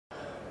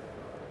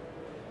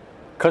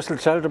Christel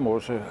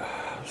SCHALDEMOSE,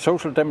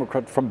 Social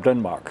Democrat from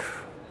Denmark.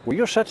 Were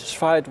you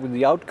satisfied with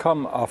the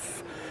outcome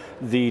of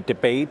the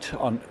debate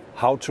on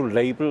how to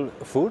label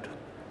food?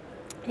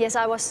 Yes,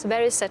 I was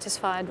very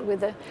satisfied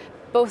with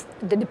both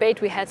the debate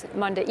we had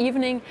Monday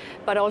evening,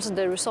 but also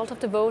the result of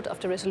the vote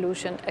of the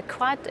resolution.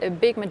 Quite a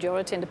big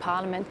majority in the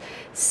parliament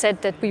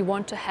said that we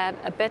want to have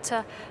a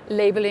better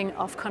labeling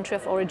of country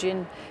of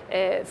origin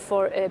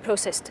for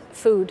processed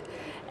food.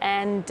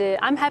 And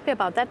I'm happy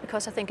about that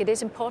because I think it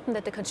is important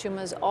that the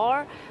consumers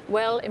are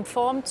well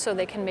informed so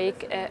they can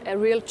make a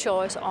real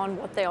choice on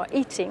what they are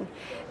eating.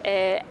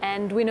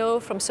 And we know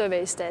from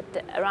surveys that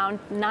around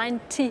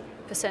 90%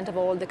 of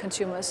all the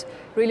consumers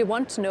really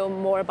want to know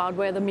more about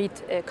where the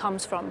meat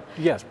comes from.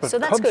 Yes, but so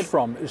that's comes good.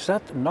 From, is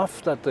that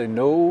enough that they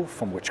know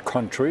from which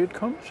country it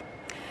comes?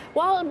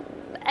 Well,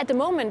 at the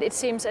moment it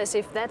seems as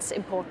if that's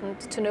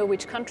important to know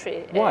which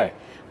country. Why?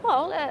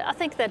 I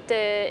think that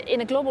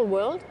in a global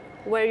world,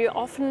 where you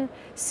often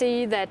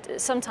see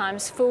that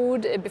sometimes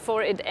food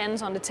before it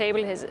ends on the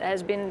table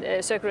has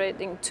been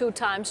circulating 2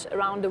 times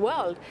around the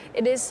world.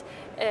 It is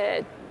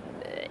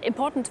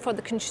important for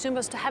the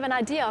consumers to have an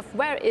idea of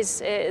where is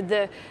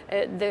the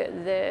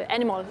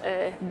animal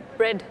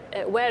bred,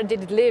 where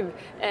did it live,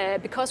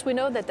 because we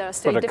know that there are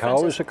still differences. But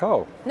a cow is a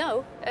cow.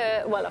 No,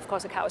 well, of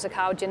course a cow is a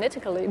cow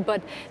genetically,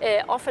 but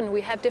often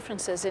we have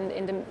differences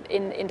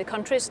in the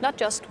countries, not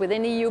just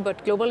within EU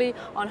but globally,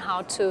 on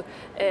how to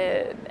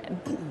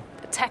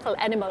tackle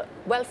animal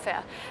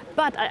welfare.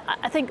 But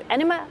I think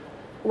animal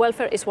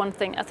welfare is one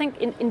thing. I think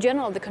in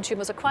general the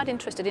consumers are quite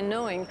interested in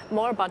knowing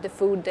more about the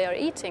food they are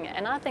eating,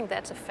 and I think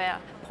that's a fair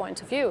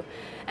point of view.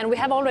 And we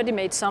have already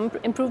made some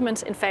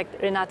improvements. In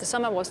fact, Renate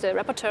SOMMER was the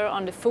rapporteur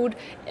on the food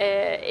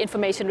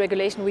information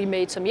regulation we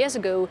made some years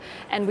ago,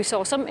 and we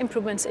saw some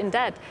improvements in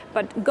that.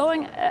 But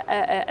going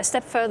a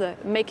step further,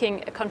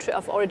 making a country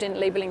of origin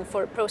labeling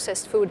for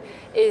processed food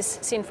is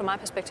seen from my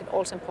perspective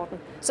also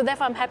important. So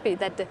therefore I'm happy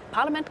that the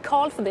Parliament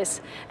called for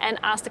this and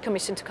asked the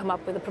Commission to come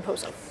up with a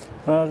proposal.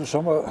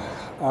 Sommer,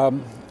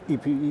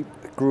 EPE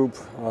group,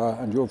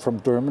 and you're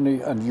from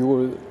Germany, and you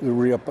were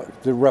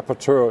the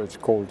rapporteur, it's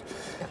called.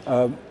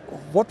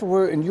 What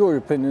were, in your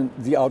opinion,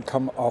 the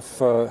outcome of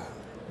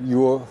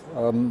your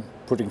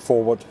putting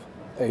forward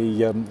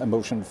a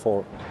motion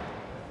for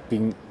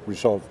being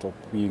resolved or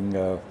being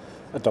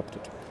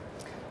adopted?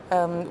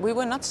 We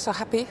were not so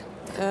happy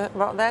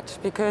about that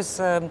because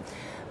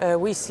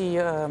we see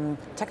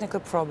technical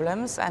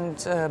problems,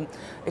 and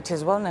it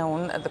is well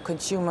known that the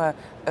consumer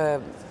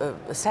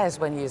says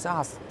when he is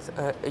asked,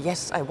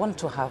 yes, I want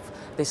to have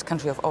this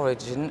country of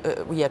origin.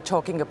 We are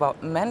talking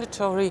about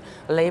mandatory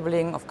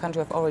labeling of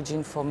country of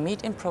origin for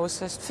meat in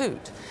processed food.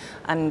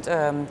 And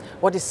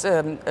what is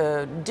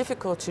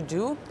difficult to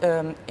do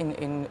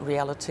in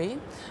reality,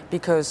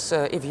 because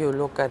if you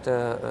look at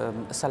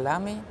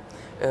salami,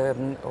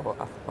 or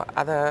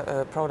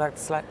other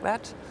products like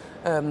that,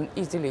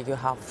 easily you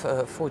have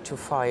 4 to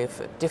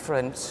 5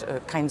 different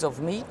kinds of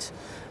meat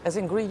as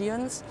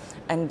ingredients,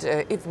 and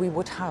if we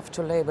would have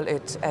to label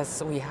it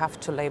as we have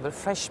to label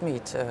fresh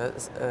meat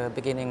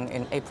beginning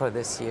in April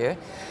this year,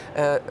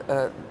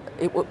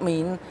 it would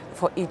mean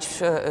for each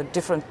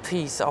different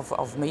piece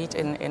of meat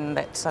in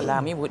that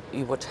salami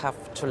you would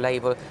have to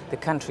label the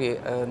country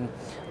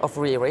of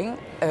rearing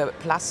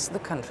plus the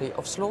country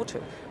of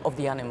slaughter of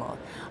the animal,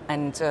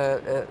 and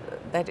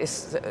that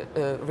is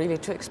really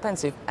too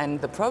expensive.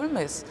 And the problem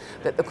is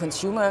that the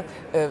consumer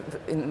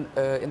in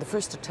the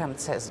first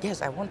attempt says,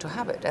 yes, I want to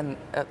have it, and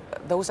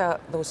those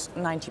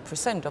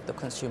 90% of the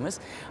consumers.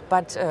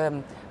 But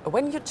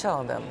when you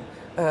tell them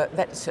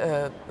that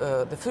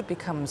the food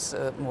becomes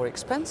more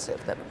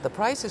expensive, that the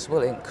prices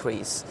will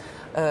increase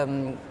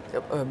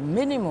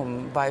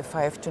minimum by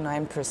 5 to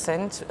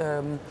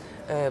 9%,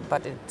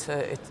 but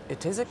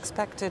it is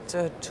expected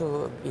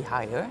to be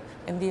higher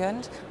in the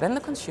end, then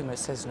the consumer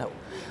says no.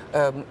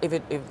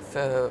 If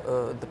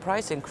the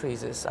price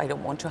increases, I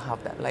don't want to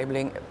have that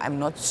labeling. I'm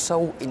not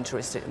so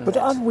interested in that. But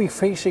aren't we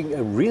facing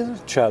a real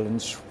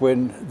challenge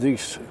when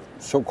this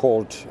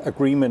so-called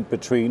agreement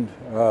between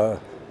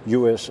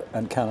US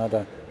and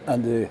Canada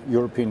and the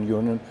European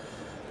Union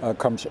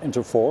comes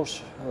into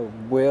force,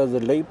 where the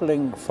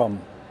labeling from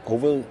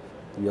over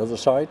the other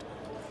side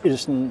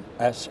isn't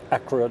as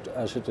accurate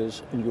as it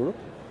is in Europe?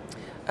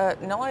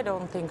 No, I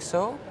don't think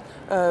so,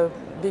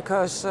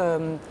 because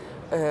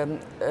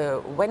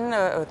when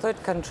a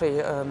third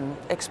country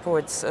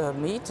exports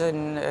meat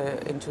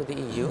into the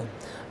EU,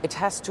 it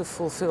has to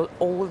fulfill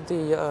all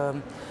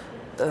the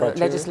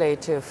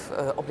legislative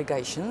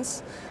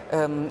obligations.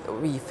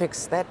 We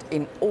fix that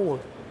in all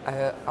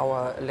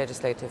our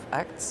legislative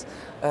acts,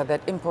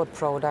 that import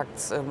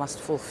products must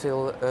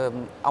fulfill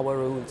our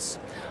rules.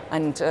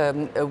 And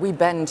we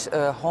banned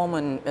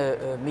hormone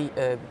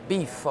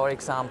beef, for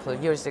example,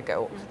 years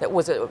ago. That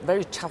was a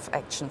very tough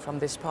action from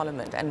this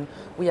parliament, and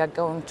we are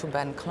going to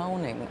ban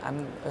cloning.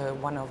 I'm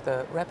one of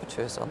the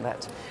rapporteurs on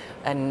that.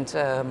 And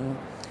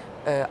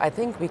I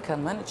think we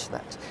can manage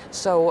that.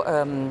 So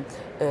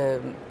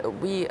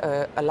we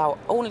allow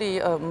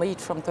only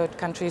meat from third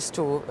countries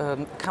to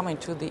come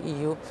into the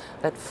EU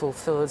that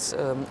fulfills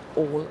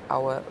all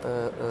our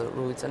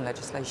rules and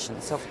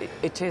legislation. So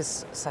it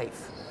is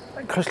safe.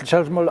 Christel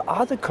SCHALDEMOSE,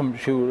 are the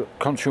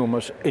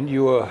consumers, in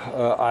your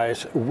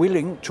eyes,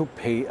 willing to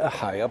pay a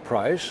higher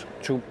price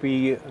to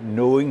be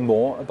knowing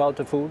more about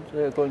the food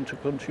they're going to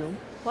consume?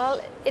 Well,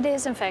 it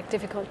is in fact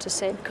difficult to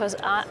say, because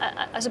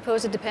I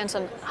suppose it depends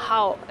on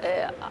how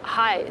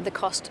high the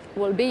cost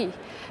will be.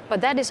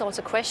 But that is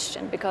also a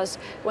question, because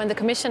when the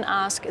Commission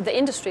asked the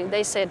industry,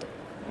 they said,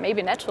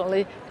 maybe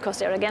naturally, because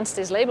they're against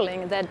this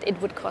labeling, that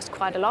it would cost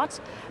quite a lot.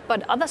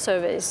 But other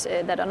surveys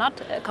that are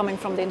not coming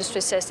from the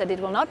industry says that it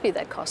will not be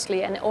that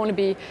costly and only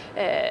be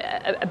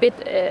a bit,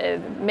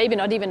 maybe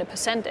not even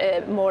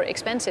 1% more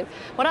expensive.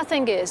 What I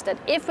think is that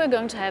if we're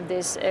going to have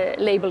this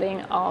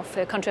labeling of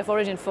country of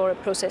origin for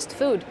processed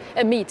food,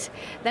 meat,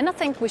 then I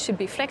think we should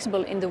be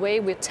flexible in the way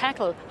we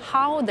tackle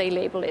how they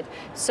label it,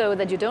 so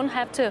that you don't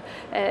have to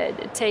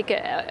take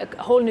a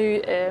whole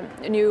new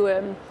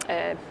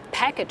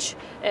package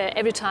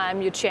every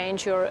time you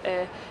change your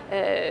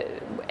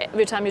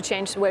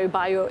where you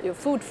buy your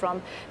food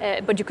from,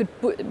 but you could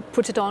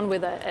put it on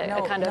with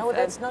a kind of... No,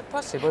 that's not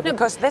possible,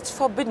 because that's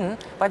forbidden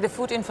by the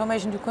Food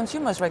Information to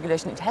Consumers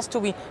regulation. It has to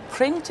be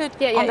printed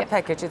on the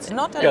package. It's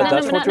not allowed. Yeah,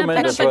 that's what you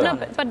meant as well.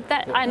 But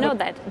that, I know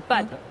that.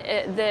 But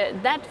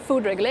that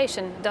food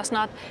regulation does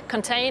not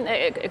contain,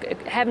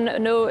 have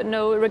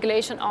no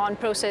regulation on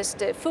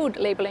processed food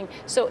labeling.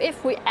 So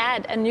if we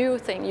add a new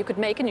thing, you could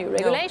make a new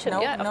regulation.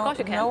 Of course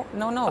you can.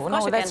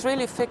 No, that's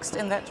really fixed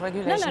in that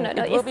regulation.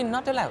 No. It will be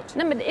not allowed.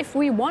 No, but if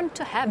we want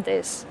to have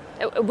this,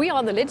 we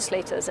are the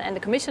legislators, and the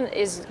Commission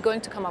is going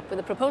to come up with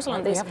a proposal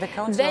on this. We have the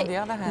Council on the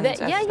other hand.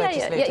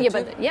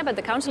 But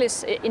the Council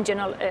is in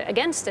general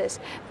against this.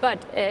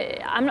 But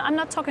I'm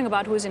not talking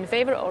about who is in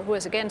favor or who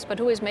is against, but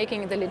who is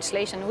making the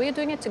legislation. We are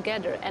doing it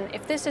together, and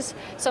if this is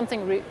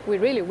something we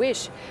really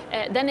wish,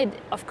 then it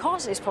of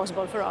course is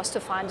possible for us to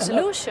find a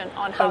solution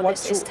on how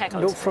this is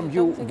tackled. I want to know from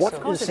you, what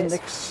so. is the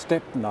next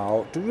step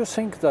now? Do you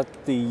think that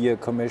the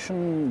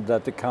Commission,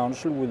 that the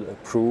Council will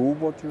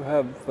approve what you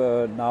have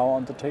now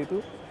on the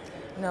table?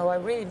 No, I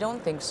really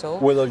don't think so.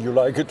 Whether you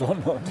like it or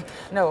not?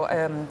 No,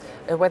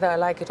 whether I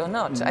like it or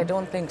not, I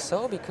don't think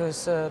so,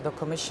 because the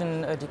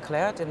Commission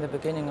declared in the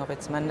beginning of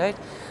its mandate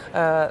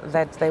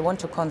that they want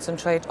to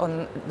concentrate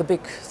on the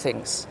big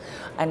things.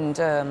 And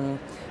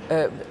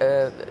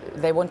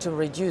they want to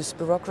reduce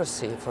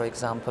bureaucracy, for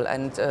example,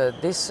 and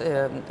this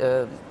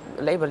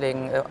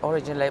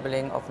origin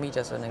labeling of meat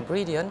as an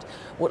ingredient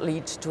would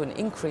lead to an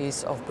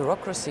increase of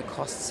bureaucracy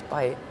costs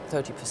by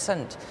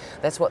 30%.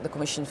 That's what the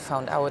Commission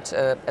found out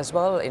as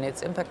well in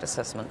its impact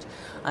assessment.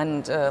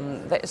 And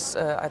that is,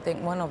 I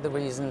think, one of the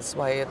reasons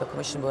why the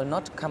Commission will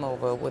not come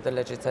over with a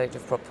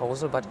legislative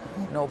proposal, but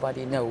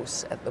nobody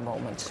knows at the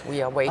moment.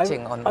 We are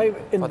waiting on... I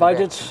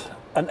invited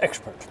an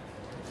expert.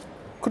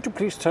 Could you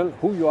please tell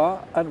who you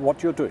are and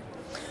what you're doing?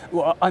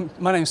 Well,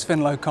 my name is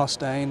ffinlo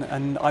COSTAIN,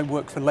 and I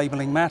work for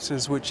Labelling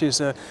Matters, which is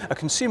a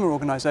consumer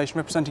organisation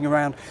representing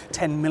around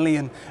 10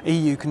 million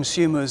EU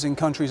consumers in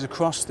countries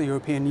across the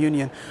European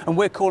Union. And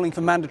we're calling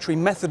for mandatory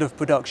method of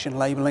production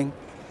labelling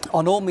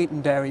on all meat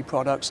and dairy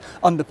products,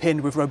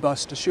 underpinned with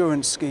robust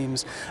assurance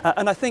schemes.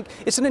 And I think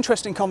it's an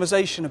interesting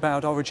conversation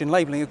about origin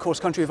labelling. Of course,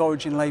 country of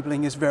origin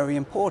labelling is very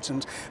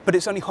important, but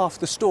it's only half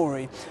the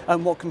story.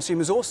 And what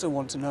consumers also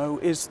want to know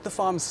is the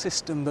farm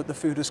system that the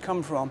food has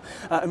come from.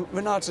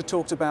 Renate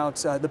talked about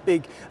the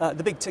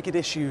big ticket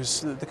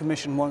issues that the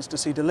Commission wants to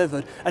see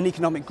delivered, and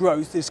economic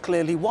growth is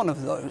clearly one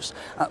of those.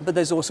 But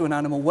there's also an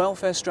animal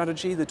welfare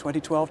strategy, the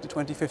 2012 to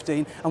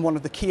 2015, and one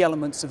of the key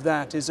elements of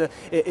that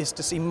is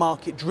to see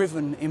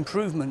market-driven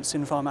improvements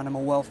in farm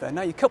animal welfare.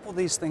 Now you couple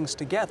these things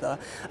together,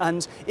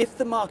 and if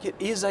the market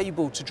is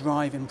able to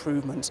drive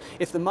improvements,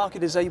 if the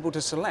market is able to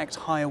select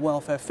higher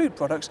welfare food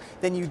products,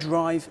 then you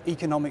drive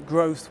economic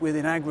growth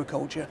within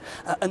agriculture.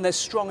 And there's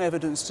strong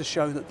evidence to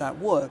show that that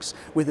works.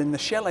 Within the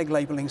shell egg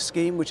labelling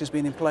scheme, which has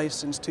been in place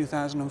since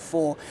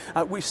 2004,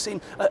 we've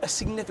seen a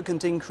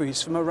significant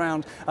increase from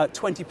around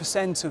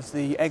 20% of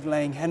the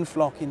egg-laying hen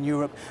flock in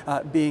Europe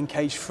being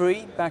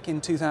cage-free back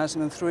in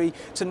 2003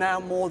 to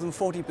now more than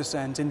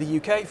 40%. In the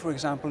UK, for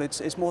example,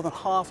 it's more than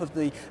half of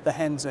the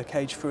hens are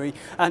cage-free,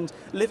 and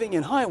living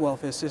in higher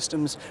welfare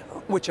systems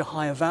which are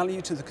higher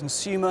value to the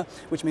consumer,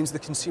 which means the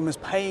consumer's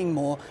paying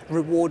more,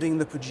 rewarding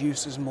the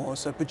producers more,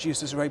 so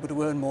producers are able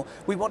to earn more.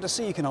 We want to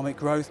see economic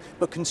growth,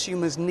 but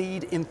consumers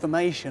need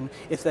information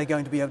if they're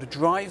going to be able to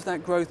drive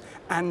that growth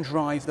and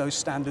drive those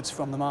standards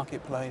from the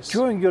marketplace.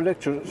 During your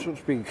lecture, so to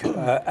speak,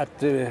 at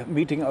the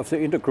meeting of the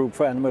Intergroup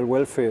for Animal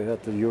Welfare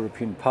at the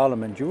European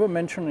Parliament, you were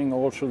mentioning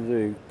also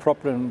the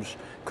problems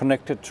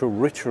connected to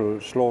ritual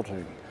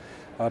slaughtering,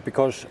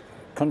 because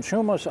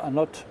consumers are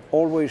not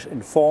always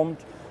informed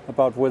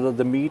about whether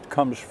the meat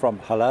comes from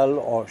halal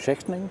or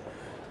shechting.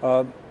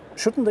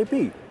 Shouldn't they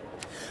be?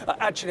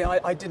 Actually,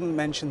 I didn't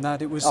mention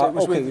that. It was,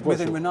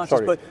 within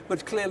Renate's.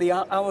 But clearly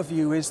our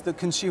view is that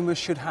consumers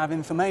should have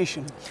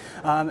information.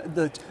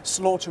 That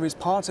slaughter is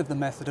part of the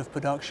method of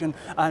production,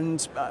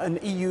 and an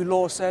EU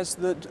law says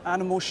that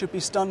animals should be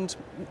stunned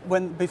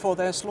before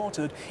they're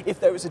slaughtered. If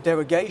there is a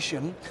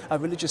derogation, a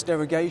religious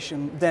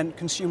derogation, then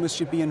consumers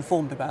should be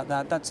informed about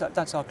that.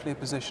 That's our clear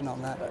position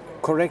on that.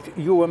 Correct.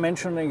 You were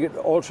mentioning it,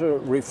 also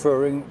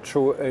referring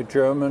to a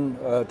German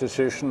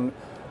decision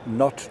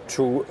not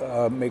to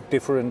make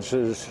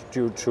differences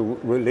due to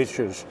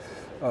religious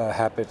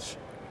habits.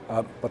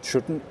 But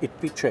shouldn't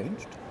it be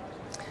changed?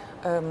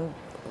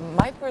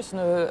 My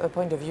personal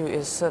point of view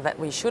is that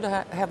we should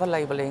have a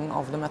labeling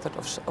of the method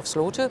of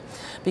slaughter,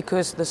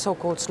 because the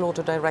so-called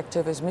slaughter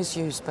directive is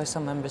misused by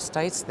some member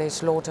states. They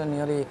slaughter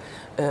nearly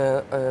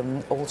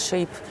all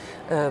sheep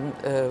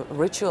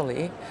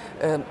ritually,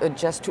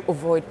 just to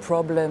avoid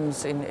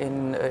problems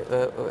in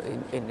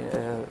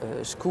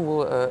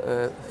school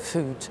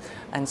food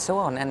and so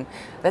on. And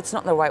that's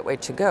not the right way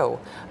to go.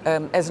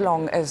 As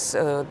long as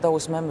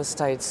those member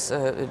states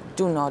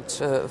do not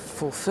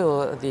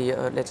fulfill the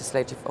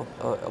legislative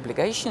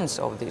obligations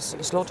of this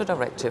slaughter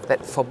directive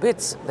that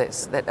forbids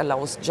this, that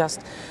allows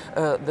just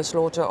the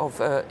slaughter of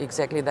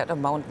exactly that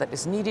amount that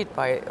is needed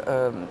by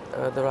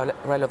the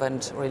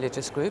relevant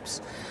religious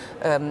groups,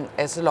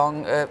 as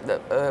long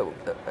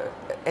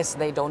as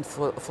they don't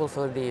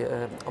fulfill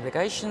the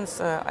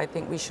obligations, I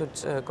think we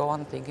should go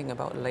on thinking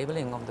about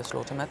labeling of the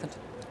slaughter method.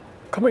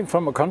 Coming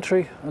from a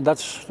country, and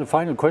that's the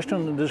final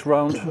question in this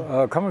round,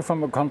 coming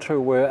from a country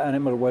where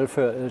animal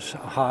welfare is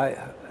high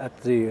at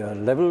the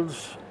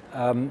levels,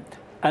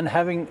 and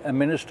having a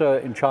minister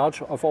in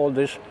charge of all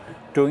this,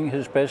 doing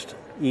his best,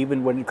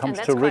 even when it comes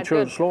to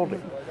ritual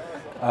slaughtering.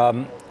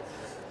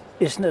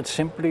 Isn't it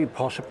simply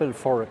possible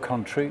for a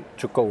country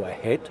to go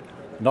ahead,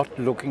 not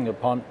looking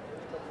upon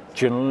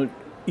general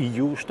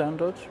EU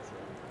standards?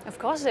 Of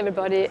course,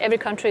 every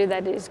country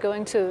that is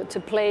going to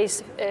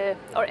place,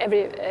 or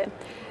every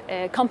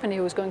company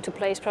who is going to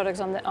place products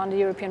on the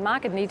European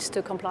market needs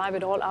to comply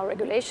with all our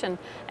regulation,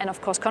 and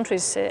of course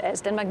countries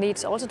as Denmark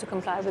needs also to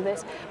comply with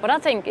this. What I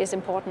think is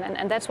important,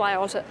 and that's why I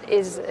also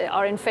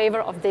are in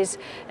favor of this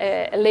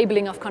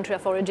labeling of country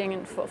of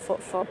origin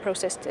for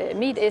processed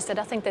meat, is that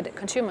I think that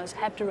consumers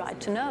have the right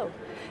to know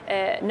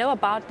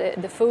about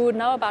the food,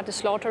 know about the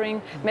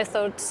slaughtering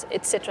methods,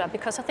 etc.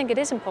 Because I think it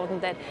is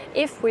important that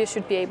if we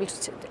should be able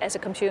to, as a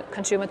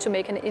consumer, to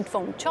make an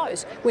informed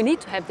choice, we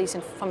need to have these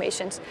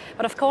informations.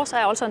 But of course,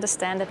 I also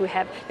understand that we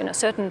have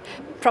certain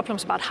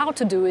problems about how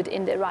to do it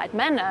in the right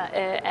manner,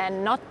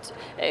 and not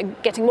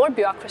getting more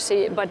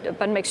bureaucracy,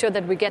 but make sure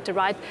that we get the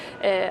right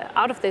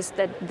out of this,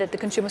 that the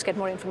consumers get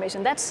more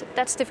information.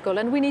 That's difficult,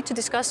 and we need to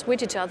discuss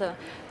with each other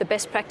the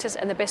best practice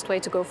and the best way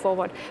to go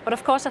forward. But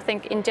of course, I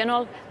think in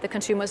general the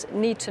consumers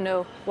need to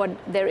know what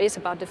there is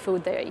about the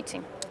food they are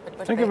eating.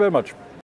 Thank you very much.